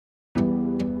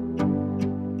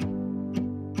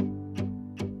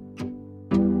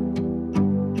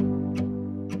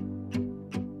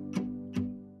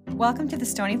Welcome to the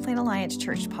Stony Plain Alliance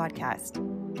Church podcast.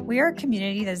 We are a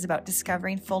community that is about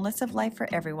discovering fullness of life for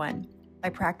everyone by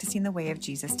practicing the way of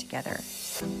Jesus together.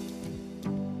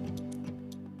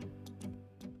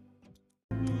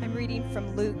 I'm reading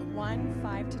from Luke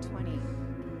 1:5-20.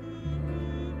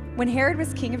 When Herod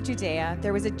was king of Judea,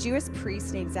 there was a Jewish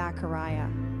priest named Zechariah.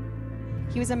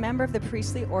 He was a member of the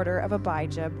priestly order of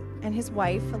Abijah, and his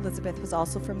wife, Elizabeth, was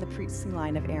also from the priestly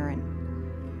line of Aaron.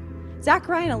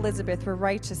 Zechariah and Elizabeth were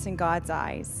righteous in God's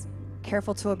eyes,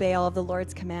 careful to obey all of the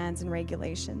Lord's commands and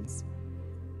regulations.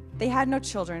 They had no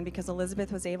children because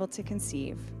Elizabeth was able to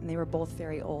conceive, and they were both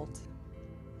very old.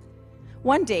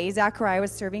 One day, Zechariah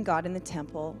was serving God in the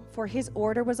temple, for his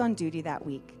order was on duty that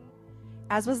week.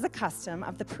 As was the custom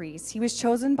of the priests, he was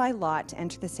chosen by lot to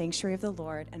enter the sanctuary of the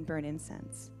Lord and burn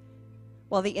incense.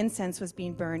 While the incense was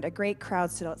being burned, a great crowd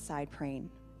stood outside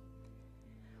praying.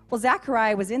 While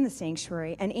Zechariah was in the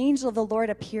sanctuary, an angel of the Lord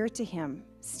appeared to him,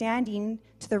 standing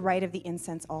to the right of the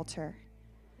incense altar.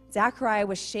 Zechariah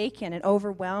was shaken and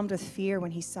overwhelmed with fear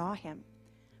when he saw him.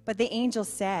 But the angel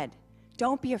said,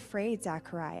 "Don't be afraid,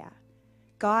 Zechariah.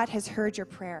 God has heard your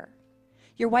prayer.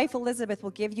 Your wife Elizabeth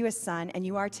will give you a son, and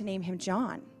you are to name him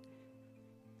John.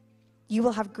 You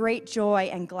will have great joy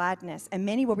and gladness, and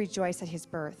many will rejoice at his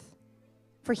birth.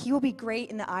 For he will be great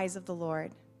in the eyes of the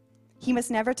Lord. He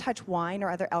must never touch wine or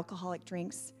other alcoholic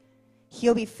drinks.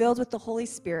 He'll be filled with the Holy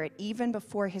Spirit even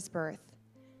before his birth,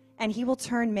 and he will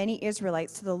turn many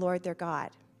Israelites to the Lord their God.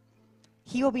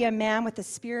 He will be a man with the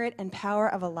spirit and power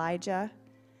of Elijah.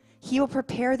 He will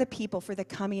prepare the people for the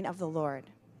coming of the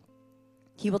Lord.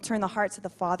 He will turn the hearts of the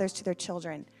fathers to their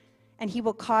children, and he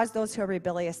will cause those who are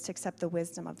rebellious to accept the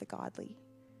wisdom of the godly."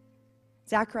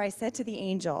 Zechariah said to the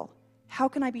angel, "How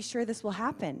can I be sure this will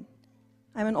happen?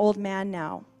 I'm an old man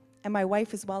now, and my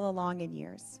wife is well along in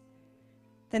years."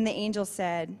 Then the angel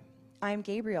said, "I am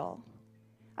Gabriel.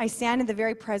 I stand in the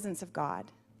very presence of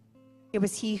God. It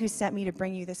was he who sent me to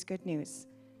bring you this good news.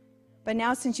 But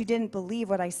now, since you didn't believe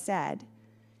what I said,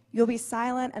 you'll be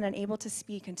silent and unable to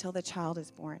speak until the child is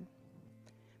born.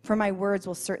 For my words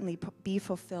will certainly be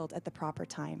fulfilled at the proper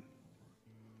time."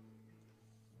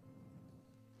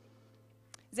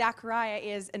 Zechariah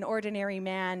is an ordinary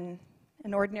man,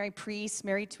 an ordinary priest,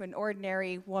 married to an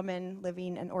ordinary woman,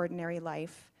 living an ordinary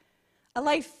life. A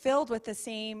life filled with the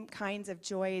same kinds of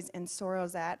joys and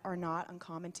sorrows that are not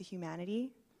uncommon to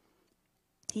humanity.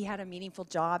 He had a meaningful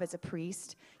job as a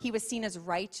priest. He was seen as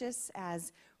righteous,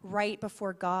 as right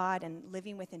before God, and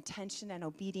living with intention and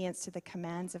obedience to the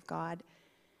commands of God.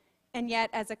 And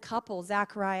yet, as a couple,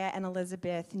 Zechariah and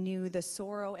Elizabeth knew the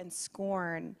sorrow and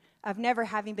scorn of never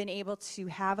having been able to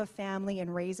have a family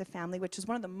and raise a family, which was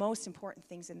one of the most important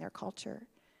things in their culture.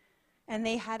 And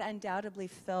they had undoubtedly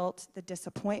felt the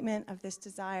disappointment of this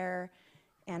desire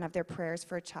and of their prayers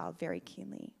for a child very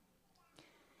keenly.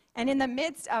 And in the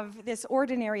midst of this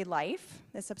ordinary life,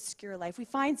 this obscure life, we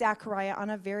find Zechariah on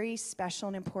a very special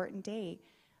and important day,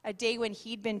 a day when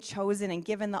he'd been chosen and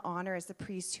given the honor as the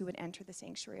priest who would enter the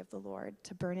sanctuary of the Lord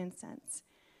to burn incense.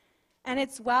 And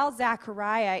it's while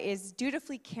Zechariah is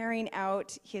dutifully carrying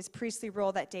out his priestly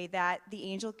role that day that the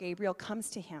angel Gabriel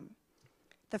comes to him,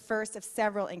 the first of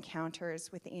several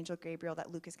encounters with the angel Gabriel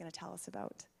that Luke is going to tell us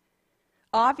about.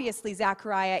 Obviously,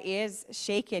 Zechariah is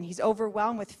shaken. He's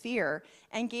overwhelmed with fear,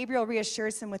 and Gabriel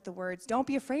reassures him with the words, "Don't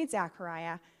be afraid,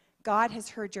 Zechariah. God has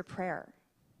heard your prayer."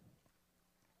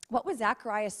 What was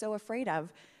Zechariah so afraid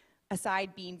of,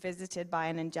 aside being visited by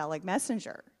an angelic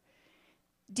messenger?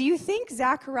 Do you think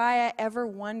Zechariah ever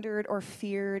wondered or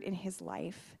feared in his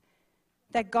life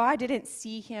that God didn't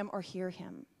see him or hear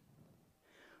him?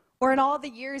 Or in all the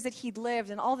years that he'd lived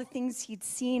and all the things he'd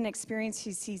seen and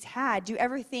experiences he's had, do you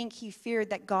ever think he feared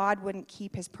that God wouldn't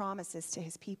keep his promises to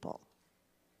his people?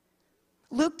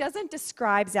 Luke doesn't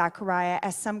describe Zechariah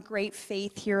as some great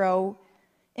faith hero.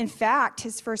 In fact,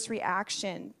 his first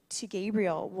reaction to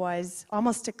Gabriel was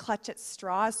almost to clutch at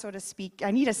straws, so to speak.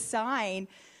 I need a sign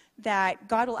that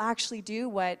God will actually do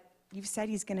what you've said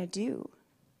he's going to do.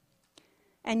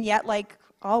 And yet, like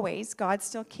always, God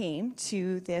still came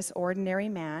to this ordinary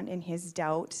man in his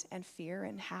doubt and fear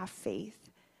and half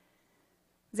faith.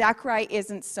 Zechariah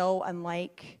isn't so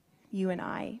unlike you and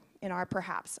I in our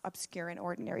perhaps obscure and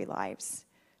ordinary lives.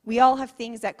 We all have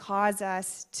things that cause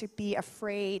us to be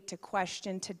afraid, to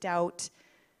question, to doubt.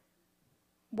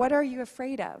 What are you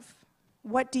afraid of?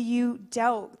 What do you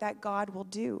doubt that God will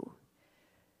do?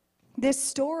 This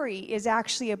story is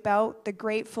actually about the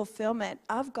great fulfillment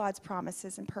of God's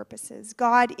promises and purposes.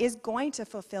 God is going to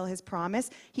fulfill his promise.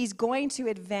 He's going to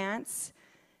advance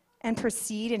and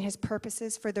proceed in his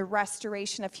purposes for the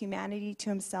restoration of humanity to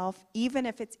himself, even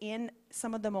if it's in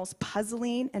some of the most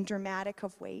puzzling and dramatic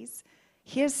of ways,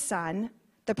 his son,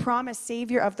 the promised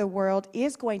Savior of the world,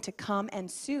 is going to come, and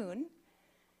soon.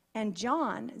 And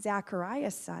John,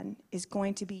 Zachariah's son, is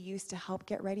going to be used to help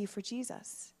get ready for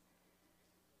Jesus.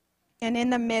 And in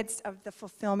the midst of the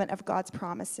fulfillment of God's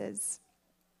promises,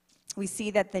 we see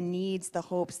that the needs, the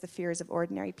hopes, the fears of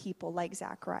ordinary people like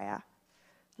Zachariah,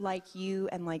 like you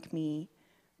and like me,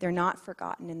 they're not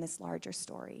forgotten in this larger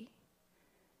story.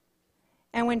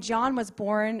 And when John was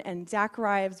born and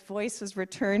Zachariah's voice was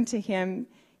returned to him,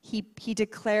 he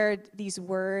declared these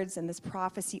words and this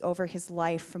prophecy over his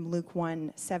life from Luke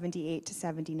 1:78 to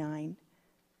 79.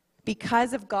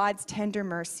 Because of God's tender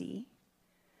mercy,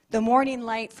 the morning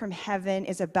light from heaven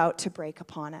is about to break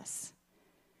upon us,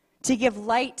 to give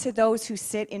light to those who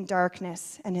sit in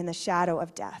darkness and in the shadow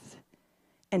of death,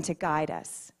 and to guide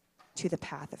us to the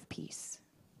path of peace.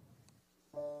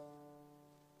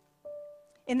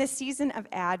 In the season of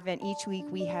Advent, each week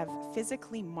we have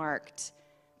physically marked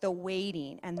the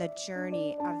waiting and the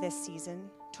journey of this season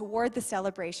toward the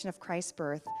celebration of Christ's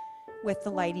birth with the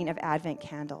lighting of Advent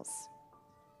candles.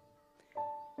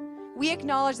 We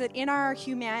acknowledge that in our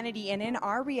humanity and in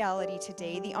our reality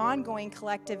today, the ongoing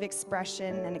collective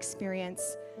expression and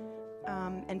experience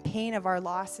and pain of our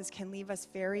losses can leave us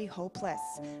very hopeless.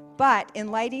 But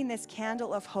in lighting this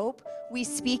candle of hope, we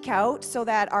speak out so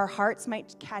that our hearts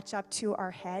might catch up to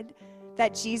our head,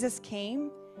 that Jesus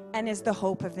came and is the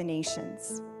hope of the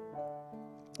nations.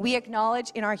 We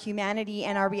acknowledge in our humanity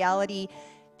and our reality,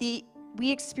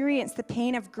 we experience the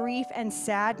pain of grief and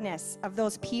sadness of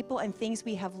those people and things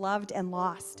we have loved and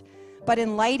lost. But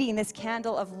in lighting this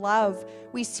candle of love,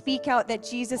 we speak out that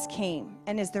Jesus came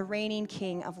and is the reigning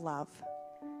King of love.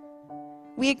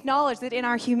 We acknowledge that in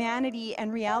our humanity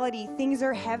and reality, things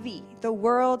are heavy. The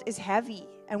world is heavy,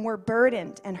 and we're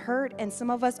burdened and hurt, and some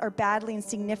of us are battling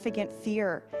significant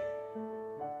fear.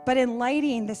 But in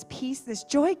lighting this peace, this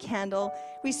joy candle,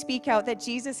 we speak out that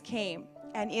Jesus came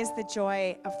and is the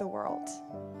joy of the world.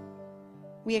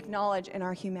 We acknowledge in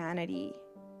our humanity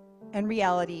and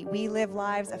reality, we live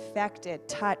lives affected,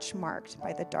 marked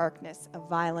by the darkness of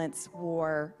violence,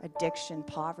 war, addiction,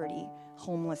 poverty,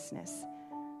 homelessness.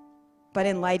 But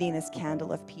in lighting this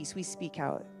candle of peace, we speak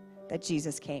out that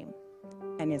Jesus came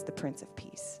and is the Prince of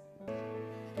Peace.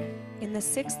 In the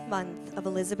 6th month of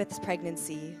Elizabeth's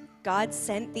pregnancy, God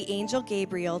sent the angel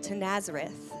Gabriel to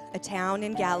Nazareth, a town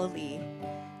in Galilee,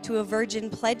 to a virgin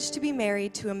pledged to be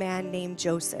married to a man named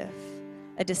Joseph,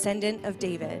 a descendant of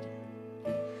David.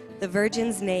 The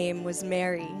virgin's name was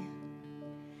Mary.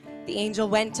 The angel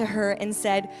went to her and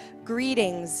said,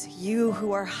 "Greetings, you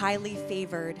who are highly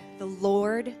favored. The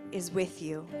Lord is with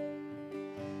you."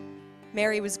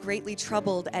 Mary was greatly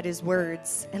troubled at his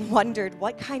words and wondered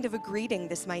what kind of a greeting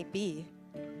this might be.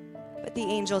 But the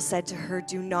angel said to her,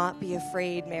 "Do not be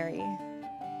afraid, Mary.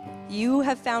 You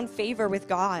have found favor with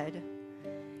God.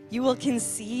 You will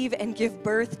conceive and give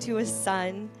birth to a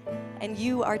son, and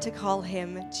you are to call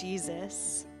him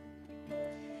Jesus.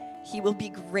 He will be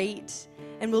great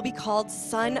and will be called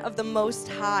Son of the Most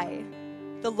High.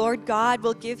 The Lord God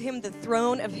will give him the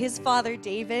throne of his father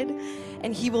David,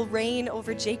 and he will reign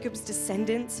over Jacob's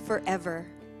descendants forever.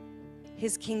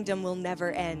 His kingdom will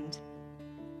never end."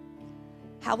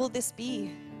 "How will this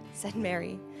be?" said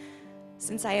Mary,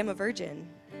 "since I am a virgin?"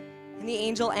 And the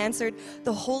angel answered,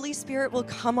 "The Holy Spirit will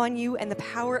come on you, and the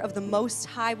power of the Most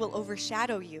High will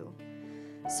overshadow you.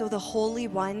 So the Holy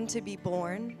One to be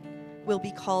born will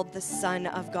be called the Son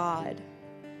of God.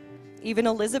 Even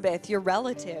Elizabeth, your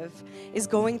relative, is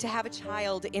going to have a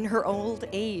child in her old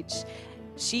age.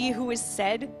 She who is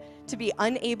said to be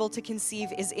unable to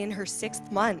conceive is in her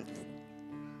 6th month.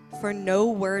 For no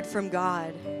word from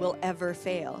God will ever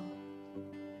fail."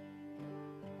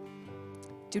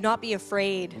 "Do not be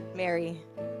afraid, Mary."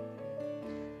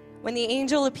 When the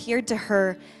angel appeared to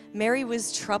her, Mary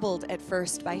was troubled at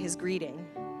first by his greeting.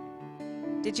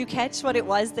 Did you catch what it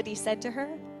was that he said to her?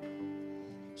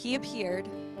 He appeared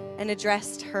and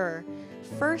addressed her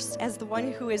first as the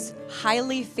one who is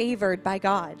highly favored by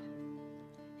God.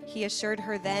 He assured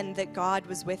her then that God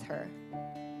was with her.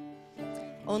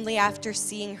 Only after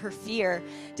seeing her fear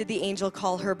did the angel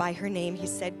call her by her name. He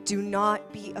said, "Do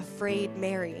not be afraid,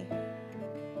 Mary."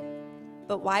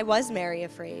 But why was Mary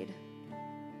afraid?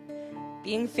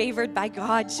 Being favored by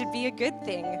God should be a good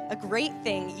thing, a great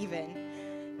thing even.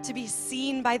 To be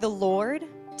seen by the Lord,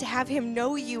 to have him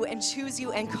know you and choose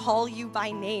you and call you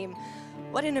by name.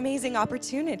 What an amazing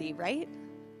opportunity, right?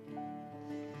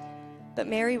 But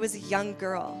Mary was a young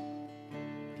girl.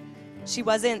 She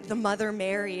wasn't the Mother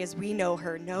Mary as we know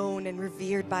her, known and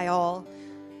revered by all.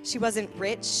 She wasn't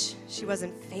rich. She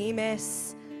wasn't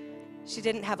famous. She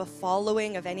didn't have a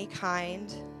following of any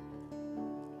kind.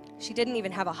 She didn't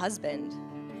even have a husband.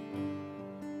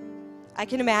 I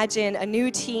can imagine a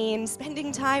new teen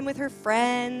spending time with her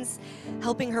friends,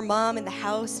 helping her mom in the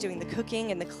house, doing the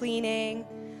cooking and the cleaning,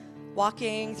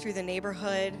 walking through the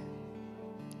neighborhood.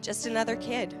 Just another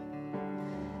kid.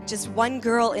 Just one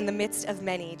girl in the midst of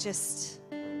many, just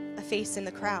a face in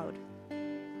the crowd.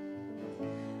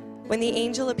 When the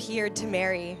angel appeared to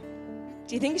Mary,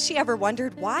 do you think she ever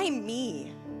wondered, why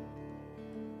me?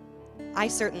 I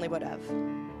certainly would have.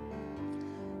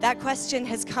 That question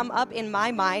has come up in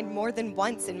my mind more than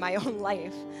once in my own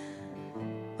life.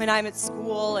 When I'm at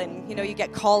school and, you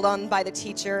get called on by the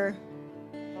teacher,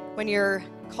 when you're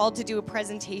called to do a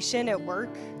presentation at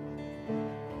work,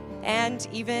 and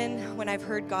even when I've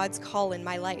heard God's call in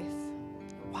my life.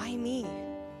 Why me?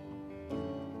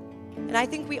 And I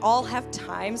think we all have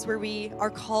times where we are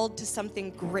called to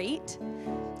something great,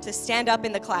 to stand up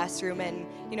in the classroom and,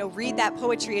 read that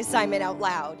poetry assignment out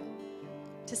loud,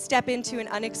 to step into an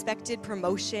unexpected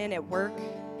promotion at work,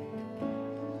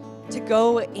 to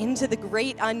go into the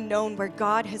great unknown where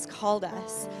God has called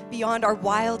us beyond our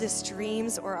wildest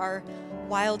dreams or our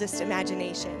wildest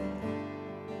imagination.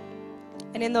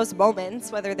 And in those moments,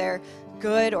 whether they're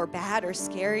good or bad or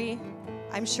scary,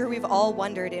 I'm sure we've all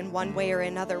wondered in one way or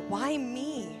another, why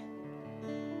me?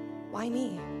 Why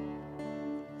me?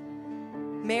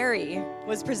 Mary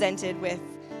was presented with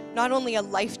not only a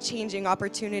life-changing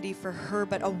opportunity for her,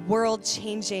 but a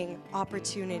world-changing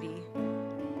opportunity.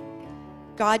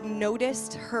 God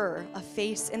noticed her, a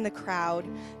face in the crowd,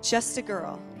 just a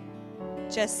girl,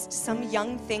 just some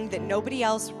young thing that nobody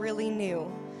else really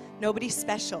knew, nobody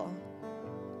special.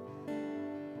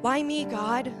 Why me,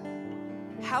 God?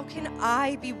 How can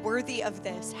I be worthy of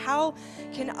this? How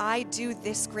can I do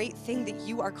this great thing that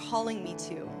you are calling me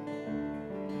to?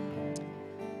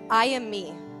 I am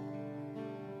me.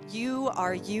 You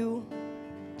are you.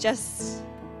 Just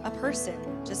a person,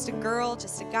 just a girl,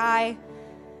 just a guy,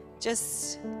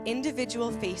 just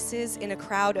individual faces in a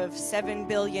crowd of 7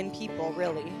 billion people,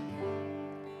 really.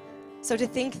 So to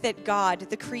think that God,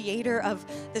 the creator of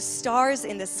the stars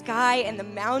in the sky and the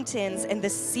mountains and the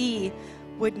sea,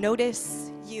 would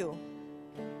notice you.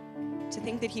 To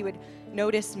think that he would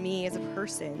notice me as a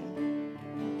person.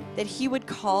 That he would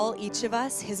call each of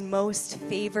us his most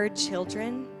favored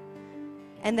children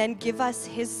and then give us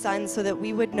his son so that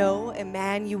we would know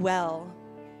Emmanuel,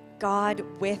 God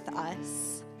with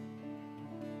us.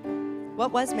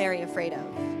 What was Mary afraid of?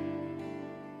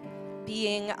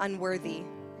 Being unworthy.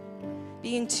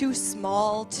 Being too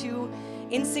small, too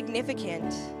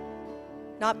insignificant,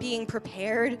 not being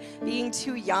prepared, being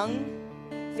too young,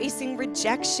 facing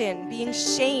rejection, being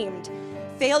shamed,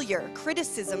 failure,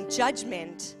 criticism,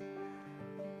 judgment,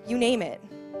 you name it.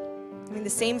 The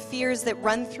same fears that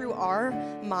run through our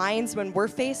minds when we're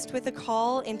faced with a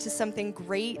call into something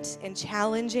great and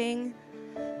challenging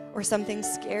or something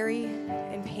scary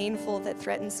and painful that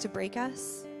threatens to break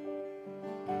us.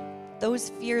 Those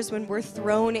fears when we're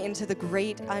thrown into the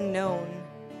great unknown,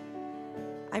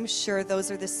 I'm sure those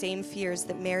are the same fears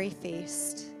that Mary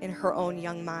faced in her own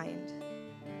young mind.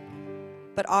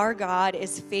 But our God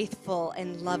is faithful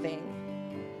and loving.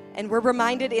 And we're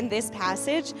reminded in this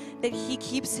passage that he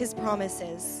keeps his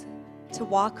promises to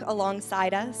walk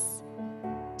alongside us,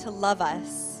 to love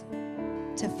us,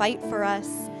 to fight for us,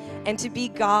 and to be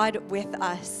God with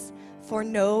us. For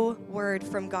no word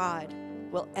from God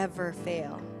will ever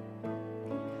fail.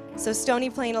 So Stony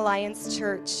Plain Alliance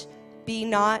Church, be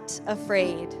not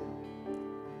afraid.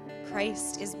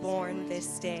 Christ is born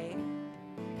this day.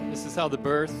 This is how the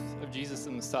birth of Jesus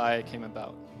the Messiah came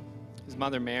about. His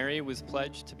mother Mary was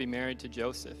pledged to be married to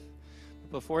Joseph.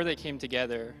 But before they came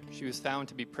together, she was found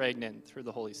to be pregnant through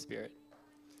the Holy Spirit.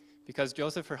 Because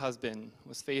Joseph, her husband,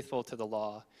 was faithful to the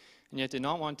law and yet did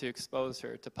not want to expose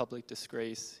her to public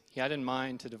disgrace, he had in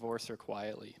mind to divorce her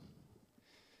quietly.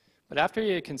 But after he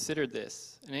had considered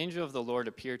this, an angel of the Lord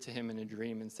appeared to him in a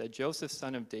dream and said, "Joseph,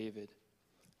 son of David,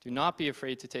 do not be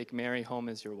afraid to take Mary home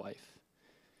as your wife,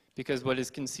 because what is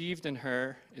conceived in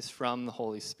her is from the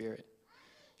Holy Spirit.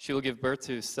 She will give birth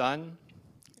to a son,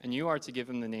 and you are to give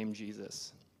him the name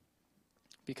Jesus,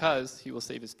 because he will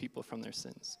save his people from their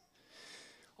sins."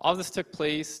 All this took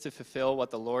place to fulfill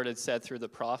what the Lord had said through the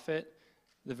prophet.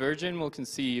 The virgin will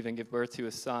conceive and give birth to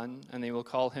a son, and they will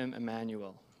call him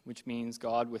Emmanuel, which means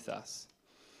God with us.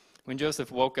 When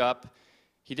Joseph woke up,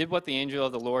 he did what the angel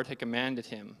of the Lord had commanded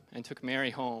him and took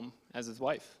Mary home as his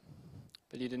wife.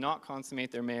 But he did not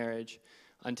consummate their marriage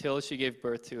until she gave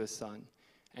birth to a son,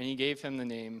 and he gave him the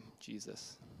name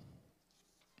Jesus.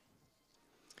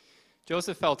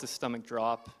 Joseph felt his stomach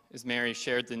drop as Mary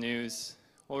shared the news.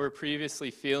 What were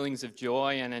previously feelings of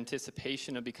joy and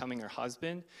anticipation of becoming her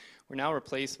husband were now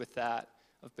replaced with that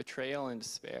of betrayal and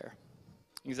despair.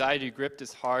 Anxiety gripped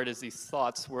his heart as these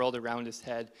thoughts swirled around his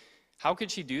head. How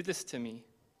could she do this to me?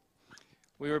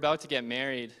 We were about to get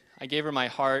married. I gave her my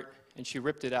heart, and she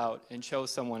ripped it out and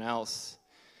chose someone else.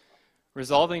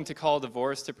 Resolving to call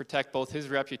divorce to protect both his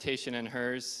reputation and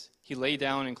hers, he lay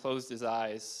down and closed his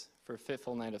eyes for a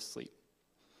fitful night of sleep.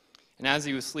 And as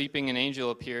he was sleeping, an angel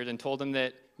appeared and told him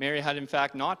that Mary had in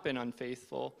fact not been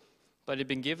unfaithful, but had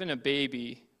been given a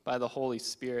baby by the Holy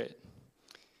Spirit.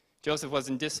 Joseph was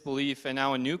in disbelief, and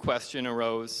now a new question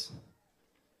arose.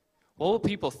 What will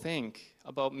people think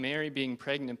about Mary being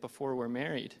pregnant before we're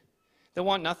married? They'll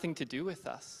want nothing to do with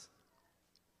us.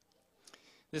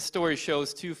 This story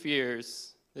shows two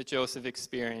fears that Joseph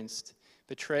experienced: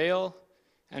 betrayal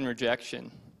and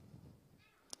rejection.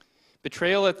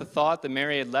 Betrayal at the thought that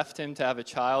Mary had left him to have a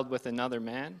child with another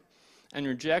man, and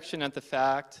rejection at the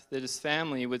fact that his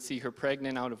family would see her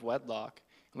pregnant out of wedlock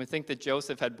and would think that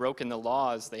Joseph had broken the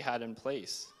laws they had in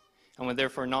place and would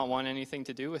therefore not want anything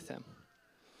to do with him.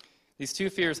 These two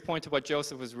fears point to what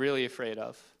Joseph was really afraid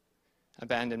of: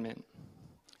 abandonment.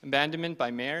 Abandonment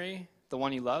by Mary, the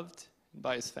one he loved, and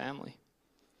by his family.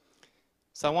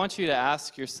 So I want you to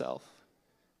ask yourself,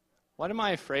 what am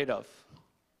I afraid of?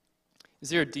 Is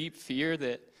there a deep fear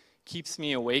that keeps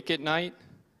me awake at night?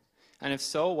 And if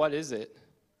so, what is it?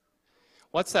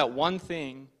 What's that one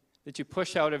thing that you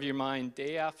push out of your mind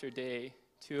day after day,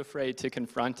 too afraid to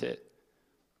confront it?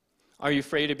 Are you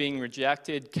afraid of being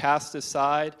rejected, cast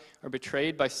aside, or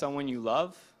betrayed by someone you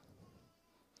love?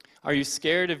 Are you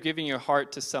scared of giving your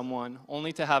heart to someone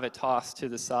only to have it tossed to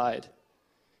the side?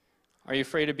 Are you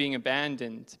afraid of being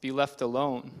abandoned, to be left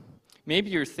alone?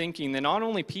 Maybe you're thinking that not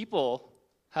only people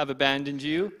have abandoned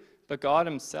you, but God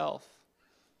himself.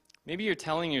 Maybe you're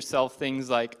telling yourself things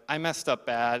like, I messed up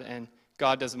bad and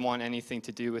God doesn't want anything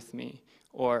to do with me.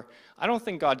 Or, I don't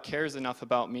think God cares enough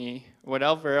about me, or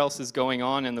whatever else is going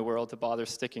on in the world to bother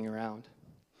sticking around.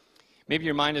 Maybe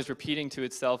your mind is repeating to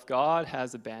itself, God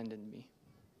has abandoned me.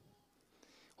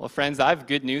 Well, friends, I have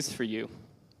good news for you.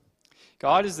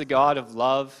 God is the God of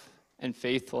love and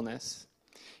faithfulness.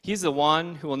 He's the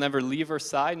one who will never leave our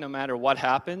side no matter what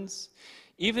happens.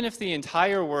 Even if the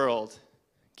entire world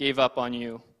gave up on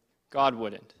you, God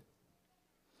wouldn't.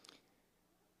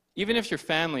 Even if your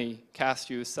family cast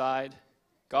you aside,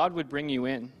 God would bring you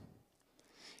in.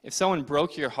 If someone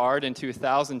broke your heart into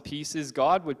 1,000 pieces,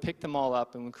 God would pick them all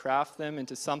up and would craft them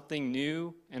into something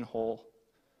new and whole.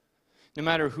 No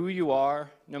matter who you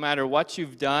are, no matter what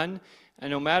you've done,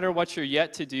 and no matter what you're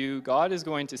yet to do, God is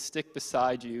going to stick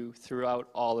beside you throughout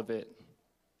all of it.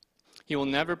 He will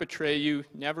never betray you,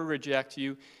 never reject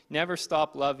you, never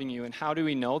stop loving you. And how do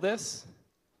we know this?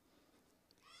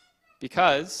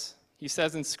 Because he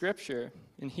says in Scripture,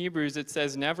 in Hebrews it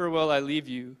says, never will I leave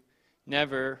you,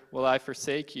 never will I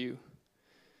forsake you.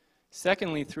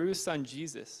 Secondly, through his son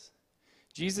Jesus.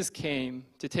 Jesus came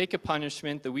to take a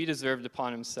punishment that we deserved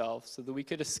upon himself so that we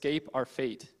could escape our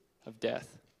fate of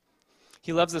death.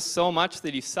 He loves us so much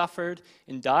that he suffered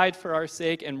and died for our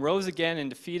sake and rose again and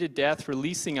defeated death,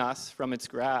 releasing us from its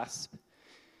grasp.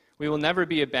 We will never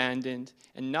be abandoned,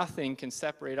 and nothing can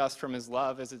separate us from his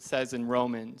love, as it says in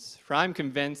Romans. For I'm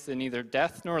convinced that neither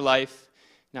death nor life,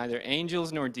 neither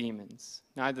angels nor demons,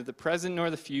 neither the present nor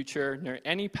the future, nor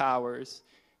any powers,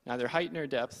 neither height nor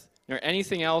depth, nor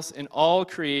anything else in all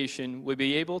creation would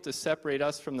be able to separate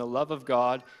us from the love of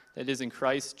God that is in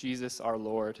Christ Jesus our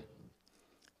Lord.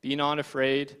 Be not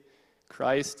afraid.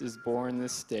 Christ is born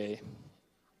this day.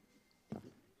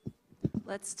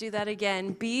 Let's do that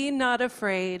again. Be not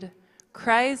afraid.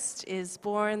 Christ is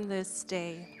born this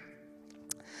day.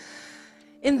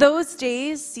 In those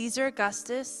days, Caesar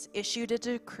Augustus issued a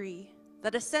decree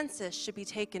that a census should be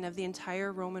taken of the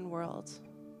entire Roman world.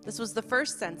 This was the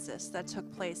first census that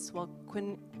took place while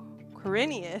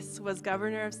Quirinius was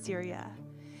governor of Syria,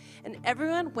 and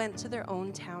everyone went to their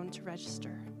own town to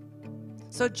register.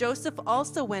 So Joseph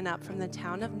also went up from the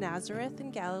town of Nazareth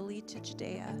in Galilee to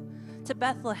Judea, to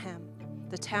Bethlehem,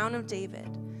 the town of David,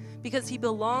 because he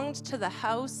belonged to the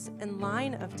house and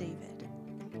line of David.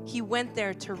 He went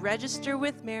there to register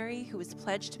with Mary, who was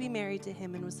pledged to be married to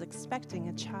him and was expecting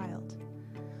a child.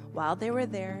 While they were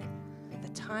there, the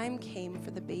time came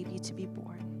for the baby to be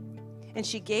born, and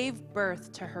she gave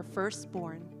birth to her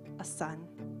firstborn, a son.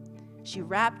 She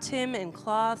wrapped him in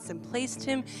cloths and placed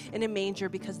him in a manger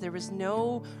because there was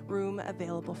no room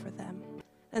available for them.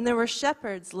 And there were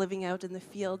shepherds living out in the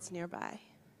fields nearby,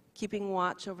 keeping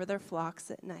watch over their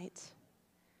flocks at night.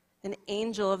 An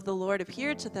angel of the Lord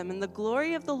appeared to them, and the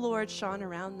glory of the Lord shone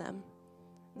around them,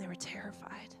 and they were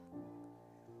terrified.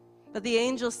 But the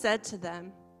angel said to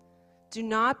them, "Do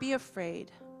not be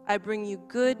afraid. I bring you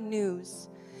good news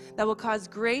that will cause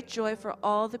great joy for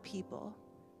all the people.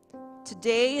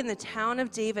 Today in the town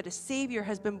of David, a Savior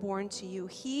has been born to you.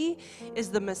 He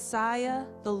is the Messiah,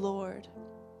 the Lord.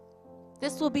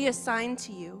 This will be a sign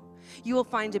to you. You will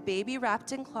find a baby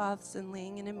wrapped in cloths and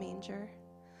laying in a manger."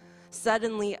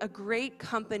 Suddenly, a great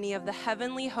company of the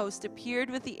heavenly host appeared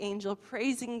with the angel,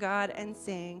 praising God and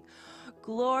saying,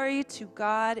 "Glory to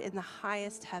God in the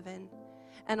highest heaven,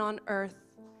 and on earth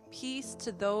peace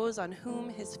to those on whom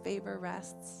his favor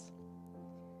rests."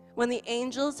 When the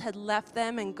angels had left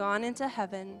them and gone into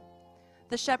heaven,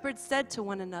 the shepherds said to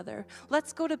one another,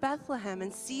 "Let's go to Bethlehem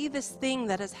and see this thing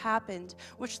that has happened,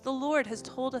 which the Lord has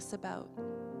told us about."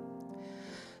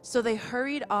 So they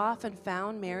hurried off and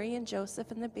found Mary and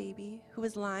Joseph and the baby who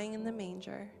was lying in the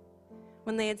manger.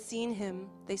 When they had seen him,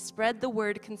 they spread the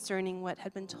word concerning what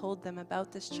had been told them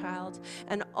about this child,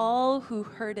 and all who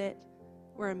heard it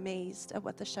were amazed at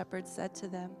what the shepherds said to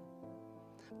them.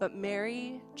 But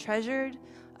Mary treasured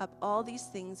up all these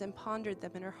things and pondered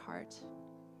them in her heart.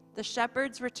 The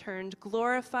shepherds returned,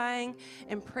 glorifying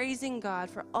and praising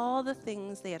God for all the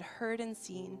things they had heard and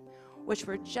seen, which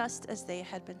were just as they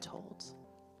had been told.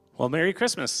 Well, Merry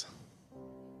Christmas.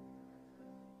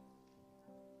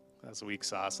 That's a weak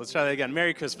sauce. Let's try that again.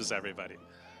 Merry Christmas, everybody.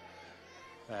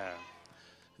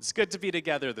 It's good to be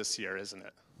together this year, isn't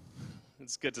it?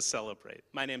 It's good to celebrate.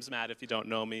 My name's Matt, if you don't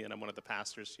know me, and I'm one of the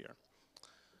pastors here.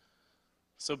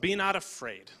 So be not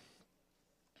afraid.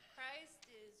 Christ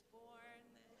is born.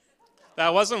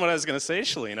 That wasn't what I was going to say,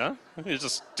 Shalina. You're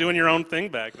just doing your own thing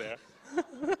back there.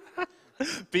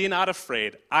 Be not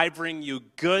afraid. I bring you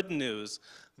good news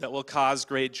that will cause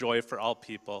great joy for all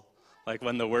people. Like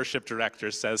when the worship director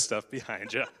says stuff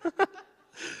behind you.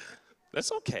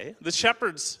 That's okay. The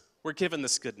shepherds were given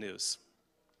this good news.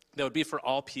 That would be for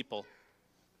all people.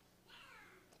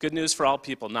 Good news for all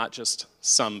people, not just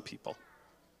some people.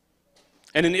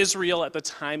 And in Israel at the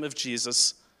time of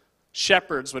Jesus,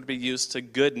 shepherds would be used to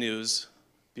good news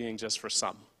being just for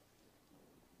some.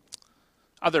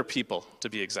 Other people, to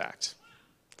be exact.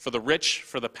 For the rich,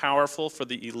 for the powerful, for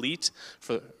the elite,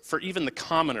 for even the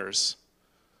commoners,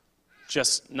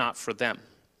 just not for them.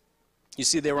 You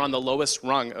see, they were on the lowest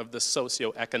rung of the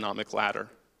socioeconomic ladder.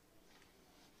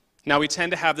 Now, we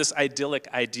tend to have this idyllic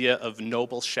idea of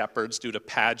noble shepherds due to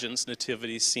pageants,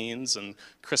 nativity scenes, and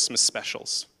Christmas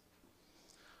specials.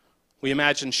 We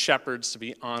imagine shepherds to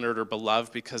be honored or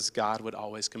beloved because God would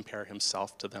always compare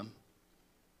himself to them.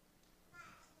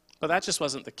 But that just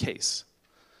wasn't the case.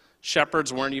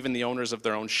 Shepherds weren't even the owners of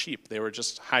their own sheep. They were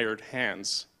just hired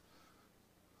hands.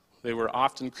 They were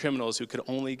often criminals who could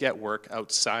only get work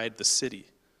outside the city,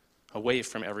 away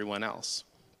from everyone else.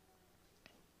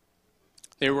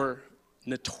 They were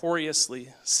notoriously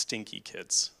stinky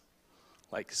kids,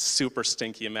 like super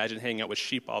stinky. Imagine hanging out with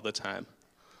sheep all the time.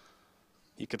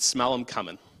 You could smell them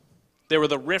coming. They were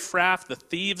the riffraff, the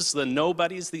thieves, the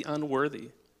nobodies, the unworthy.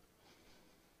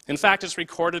 In fact, it's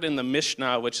recorded in the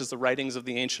Mishnah, which is the writings of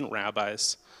the ancient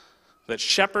rabbis, that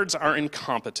shepherds are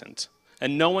incompetent,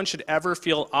 and no one should ever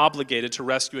feel obligated to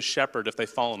rescue a shepherd if they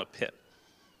fall in a pit.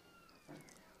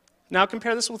 Now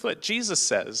compare this with what Jesus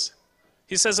says.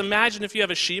 He says, imagine if you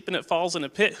have a sheep and it falls in a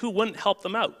pit, who wouldn't help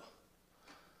them out?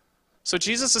 So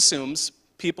Jesus assumes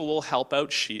people will help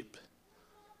out sheep,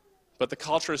 but the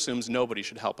culture assumes nobody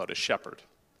should help out a shepherd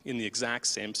in the exact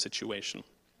same situation.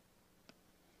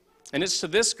 And it's to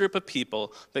this group of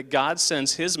people that God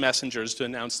sends his messengers to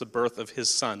announce the birth of his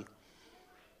son.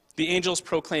 The angels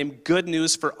proclaim good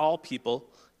news for all people,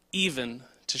 even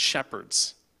to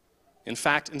shepherds. In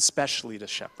fact, and especially to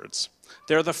shepherds.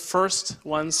 They're the first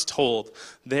ones told.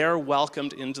 They're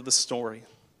welcomed into the story.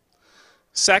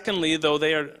 Secondly,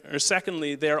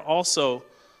 they're also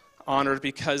honored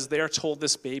because they are told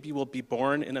this baby will be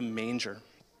born in a manger,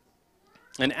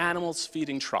 an animal's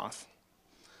feeding trough.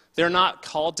 They're not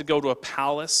called to go to a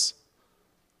palace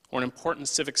or an important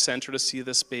civic center to see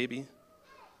this baby.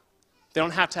 They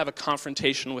don't have to have a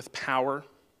confrontation with power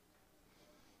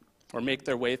or make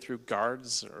their way through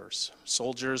guards or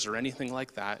soldiers or anything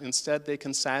like that. Instead, they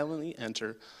can silently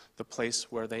enter the place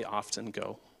where they often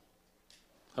go,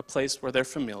 a place where they're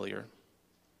familiar,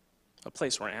 a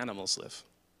place where animals live.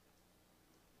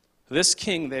 This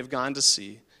king they've gone to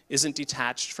see isn't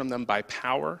detached from them by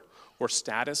power or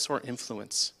status or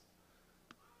influence.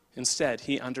 Instead,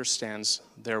 he understands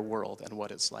their world and what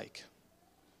it's like.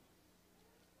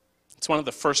 It's one of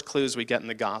the first clues we get in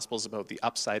the Gospels about the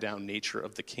upside-down nature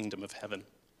of the kingdom of heaven,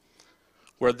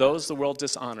 where those the world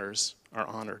dishonors are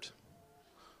honored.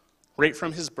 Right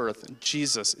from his birth,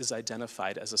 Jesus is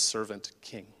identified as a servant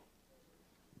king.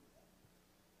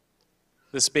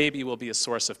 This baby will be a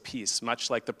source of peace, much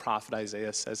like the prophet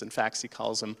Isaiah says. In fact, he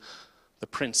calls him the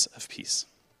Prince of Peace.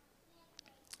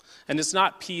 And it's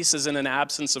not peace as in an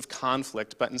absence of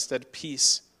conflict, but instead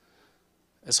peace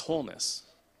as wholeness.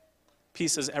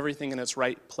 Peace as everything in its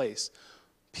right place.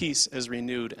 Peace as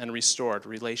renewed and restored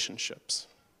relationships.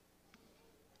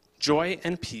 Joy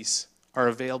and peace are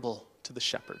available to the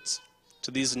shepherds,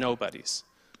 to these nobodies.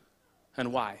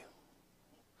 And why?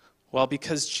 Well,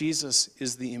 because Jesus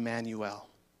is the Emmanuel.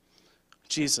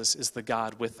 Jesus is the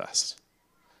God with us.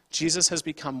 Jesus has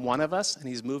become one of us, and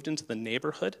he's moved into the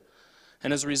neighborhood,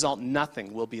 and as a result,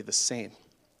 nothing will be the same.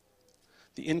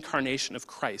 The incarnation of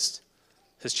Christ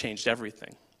has changed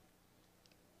everything.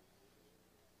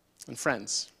 And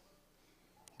friends,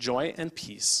 joy and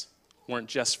peace weren't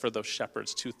just for those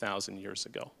shepherds 2,000 years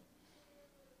ago.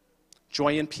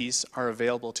 Joy and peace are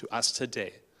available to us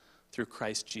today through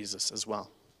Christ Jesus as well.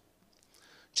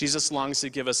 Jesus longs to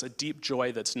give us a deep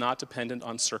joy that's not dependent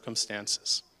on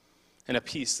circumstances, and a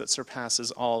peace that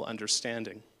surpasses all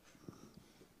understanding.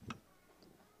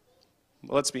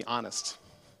 Well, let's be honest.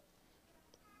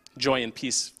 Joy and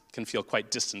peace can feel quite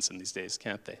distant in these days,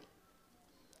 can't they?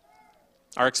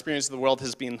 Our experience of the world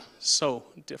has been so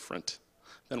different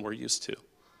than we're used to.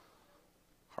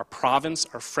 Our province,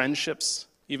 our friendships,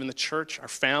 even the church, our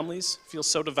families feel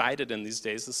so divided in these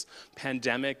days. This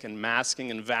pandemic and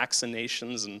masking and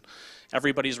vaccinations and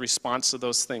everybody's response to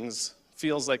those things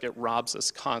feels like it robs us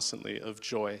constantly of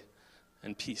joy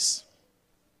and peace.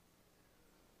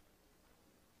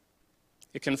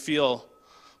 It can feel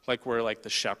like we're like the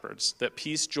shepherds, that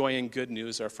peace, joy, and good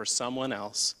news are for someone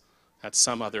else at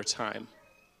some other time.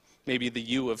 Maybe the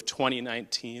you of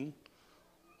 2019,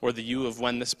 or the you of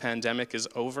when this pandemic is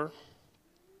over.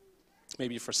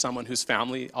 Maybe for someone whose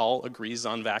family all agrees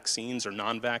on vaccines or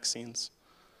non-vaccines.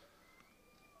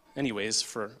 Anyways,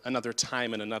 for another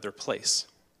time and another place.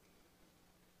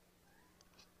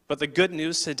 But the good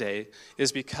news today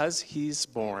is because he's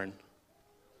born,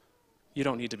 you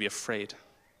don't need to be afraid.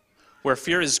 Where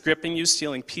fear is gripping you,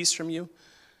 stealing peace from you,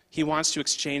 he wants to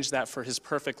exchange that for his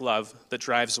perfect love that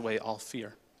drives away all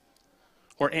fear.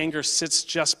 Where anger sits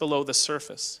just below the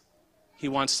surface, he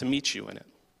wants to meet you in it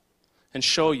and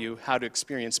show you how to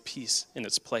experience peace in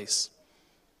its place.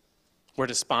 Where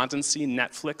despondency,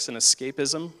 Netflix, and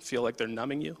escapism feel like they're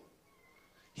numbing you,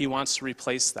 he wants to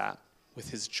replace that with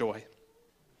his joy.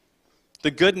 The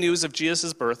good news of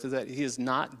Jesus' birth is that he is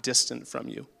not distant from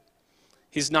you.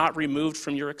 He's not removed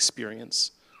from your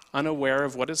experience, unaware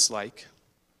of what it's like.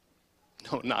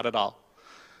 No, not at all.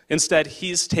 Instead,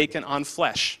 he's taken on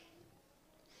flesh.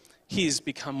 He's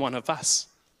become one of us.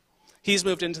 He's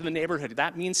moved into the neighborhood.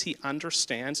 That means he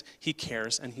understands, he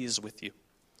cares, and he is with you.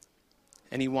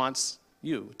 And he wants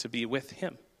you to be with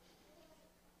him.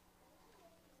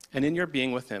 And in your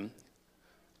being with him,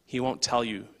 he won't tell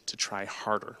you to try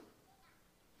harder.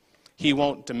 He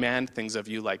won't demand things of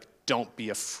you like, don't be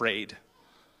afraid.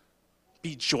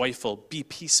 Be joyful, be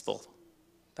peaceful.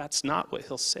 That's not what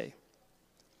he'll say.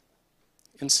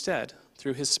 Instead,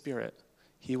 through his Spirit,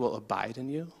 he will abide in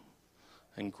you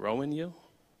and grow in you.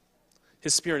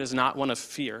 His Spirit is not one of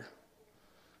fear,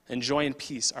 and joy and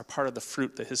peace are part of the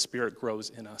fruit that his Spirit grows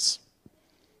in us.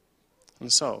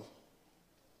 And so,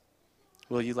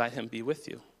 will you let him be with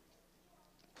you?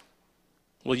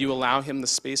 Will you allow him the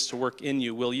space to work in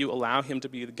you? Will you allow him to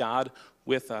be the God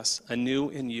with us, anew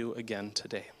in you again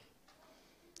today?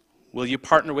 Will you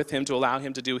partner with him to allow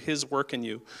him to do his work in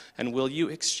you? And will you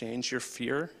exchange your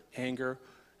fear, anger,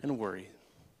 and worry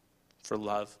for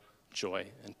love, joy,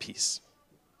 and peace?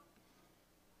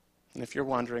 And if you're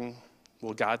wondering,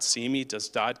 will God see me? Does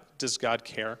God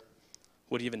care?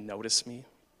 Would he even notice me?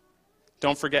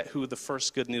 Don't forget who the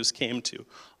first good news came to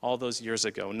all those years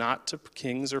ago. Not to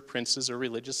kings or princes or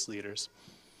religious leaders.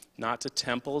 Not to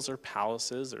temples or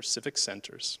palaces or civic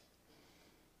centers.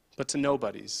 But to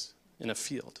nobodies in a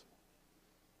field.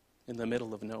 In the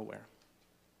middle of nowhere.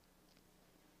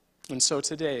 And so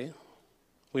today,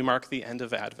 we mark the end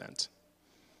of Advent.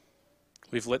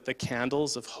 We've lit the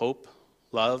candles of hope,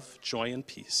 love, joy, and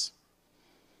peace.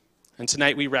 And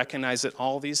tonight we recognize that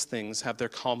all these things have their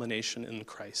culmination in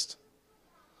Christ.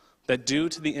 That due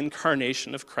to the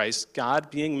incarnation of Christ, God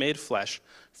being made flesh,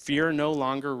 fear no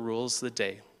longer rules the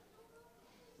day.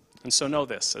 And so know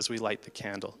this as we light the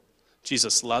candle.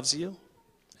 Jesus loves you,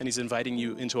 and he's inviting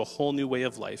you into a whole new way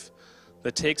of life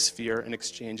that takes fear and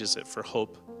exchanges it for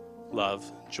hope,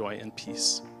 love, joy, and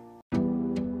peace.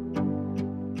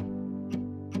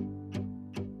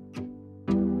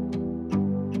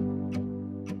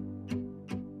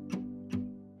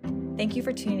 Thank you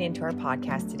for tuning into our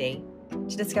podcast today.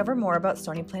 To discover more about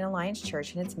Stony Plain Alliance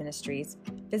Church and its ministries,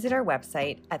 visit our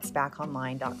website at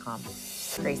spaconline.com.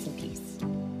 Grace and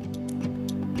peace.